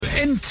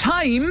In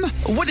time,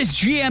 what does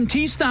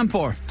GMT stand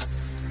for?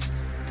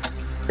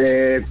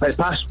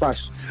 Pass.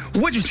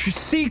 Which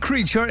sea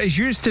creature is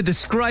used to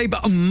describe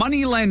a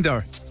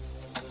moneylender?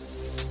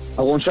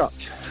 A loan shark.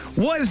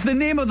 What is the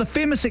name of the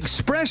famous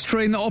express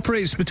train that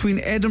operates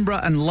between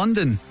Edinburgh and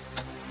London?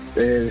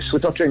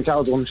 Sleeper train,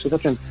 Caledon, sleeper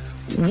train.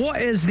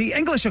 What is the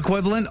English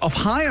equivalent of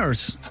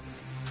hires?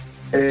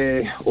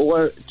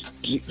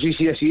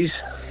 GCSEs.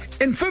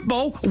 In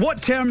football,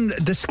 what term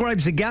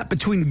describes the gap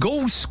between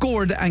goals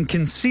scored and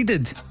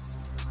conceded?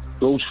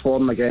 Goals for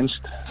and against.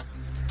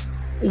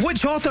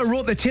 Which author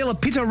wrote The Tale of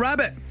Peter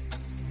Rabbit?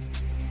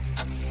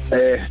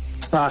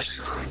 Pass.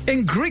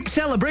 In Greek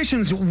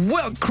celebrations,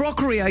 what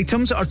crockery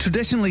items are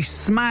traditionally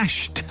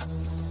smashed?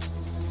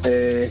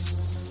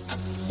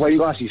 Wine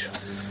glasses.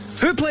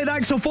 Who played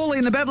Axel Foley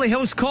in the Beverly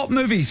Hills Cop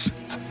movies?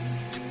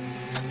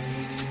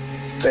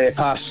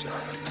 Pass.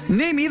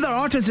 Name either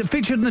artist that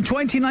featured in the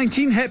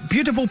 2019 hit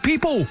Beautiful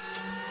People.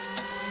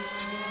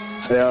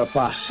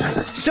 Pass.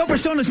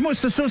 Silverstone is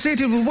most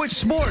associated with which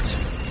sport?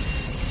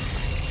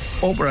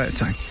 Oh, we're out of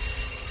time.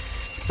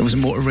 It was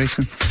motor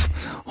racing.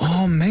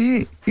 Oh,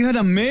 mate, you had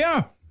a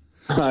mare.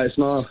 It's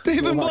not.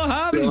 Stephen, what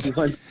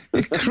happened?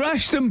 You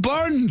crashed and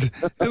burned.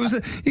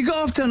 You got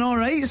off to an all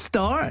right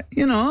start,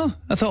 you know.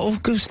 I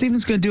thought, oh,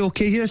 Stephen's going to do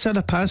okay here. So I had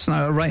a pass and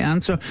a right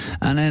answer.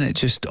 And then it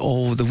just,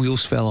 the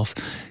wheels fell off.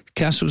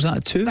 Cass, was that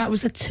a 2? That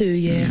was a 2,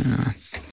 yeah.